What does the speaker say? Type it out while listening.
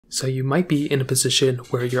So you might be in a position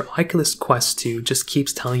where your Oculus Quest 2 just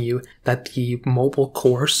keeps telling you that the mobile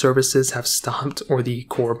core services have stopped or the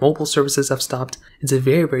core mobile services have stopped. It's a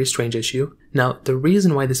very, very strange issue. Now, the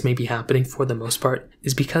reason why this may be happening for the most part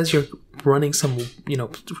is because you're running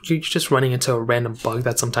you're just running into a random bug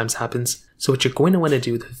that sometimes happens. So what you're going to want to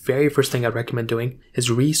do, the very first thing I'd recommend doing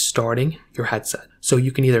is restarting your headset. So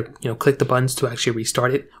you can either, click the buttons to actually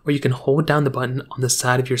restart it, or you can hold down the button on the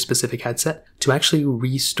side of your specific headset to actually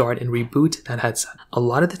restart and reboot that headset. A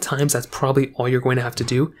lot of the times that's probably all you're going to have to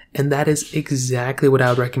do, and that is exactly what I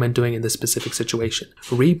would recommend doing in this specific situation.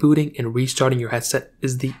 Rebooting and restarting your headset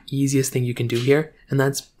is the easiest thing you can do here, and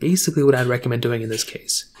that's basically what I'd recommend doing in this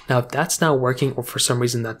case. Now, if that's not working, or for some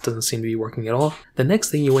reason that doesn't seem to be working at all, the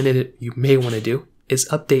next thing you may want to do is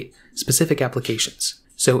update specific applications.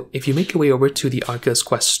 So if you make your way over to the Oculus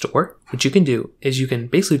Quest store, what you can do is you can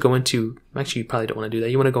basically go into, actually you probably don't want to do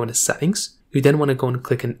that, you want to go into settings, you then want to go and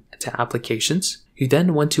click into applications, you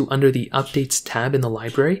then want to, under the updates tab in the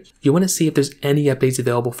library, you want to see if there's any updates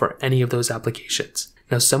available for any of those applications.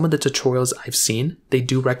 Now, some of the tutorials I've seen, they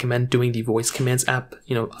do recommend doing the voice commands app,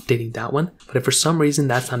 updating that one. But if for some reason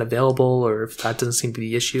that's not available, or if that doesn't seem to be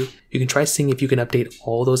the issue, you can try seeing if you can update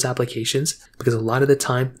all those applications, because a lot of the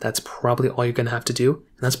time, that's probably all you're going to have to do.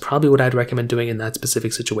 And that's probably what I'd recommend doing in that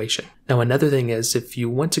specific situation. Now, another thing is, if you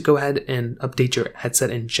want to go ahead and update your headset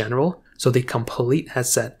in general, so the complete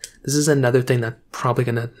headset, this is another thing that's probably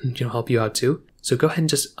going to help you out too. So go ahead and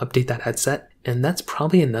just update that headset. And that's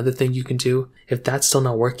probably another thing you can do. If that's still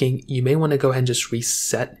not working, you may want to go ahead and just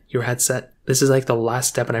reset your headset. This is like the last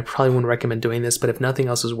step, and I probably wouldn't recommend doing this, but if nothing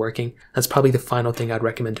else is working, that's probably the final thing I'd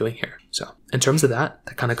recommend doing here. So in terms of that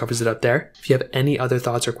kind of covers it up there. If you have any other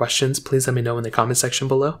thoughts or questions, please let me know in the comment section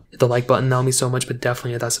below. Hit the like button, that'll mean so much, but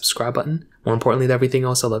definitely hit that subscribe button. More importantly than everything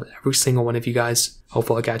else, I love every single one of you guys.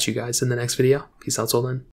 Hopefully I'll catch you guys in the next video. Peace out till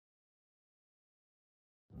then.